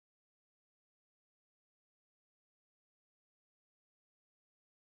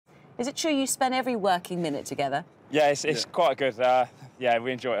Is it true you spend every working minute together? Yeah, it's quite good. Yeah,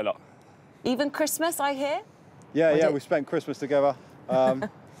 we enjoy it a lot. Even Christmas, I hear? Yeah, we spent Christmas together.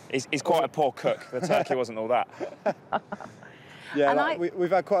 He's quite a poor cook. The turkey wasn't all that. Yeah,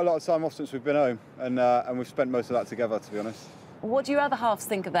 we've had quite a lot of time off since we've been home, and we've spent most of that together, to be honest. What do your other halves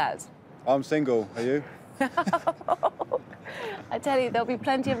think of that? I'm single. Are you? I tell you, there'll be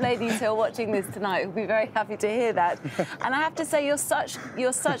plenty of ladies who are watching this tonight who'll be very happy to hear that. And I have to say, you're such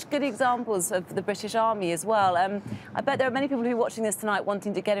good examples of the British Army as well. I bet there are many people who are watching this tonight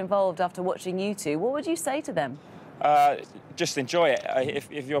wanting to get involved after watching you two. What would you say to them? Just enjoy it.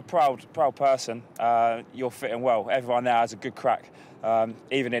 If you're a proud person, you're fitting well. Everyone there has a good crack,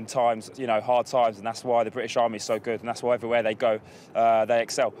 even in times, hard times, and that's why the British Army is so good, and that's why everywhere they go, they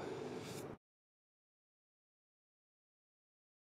excel.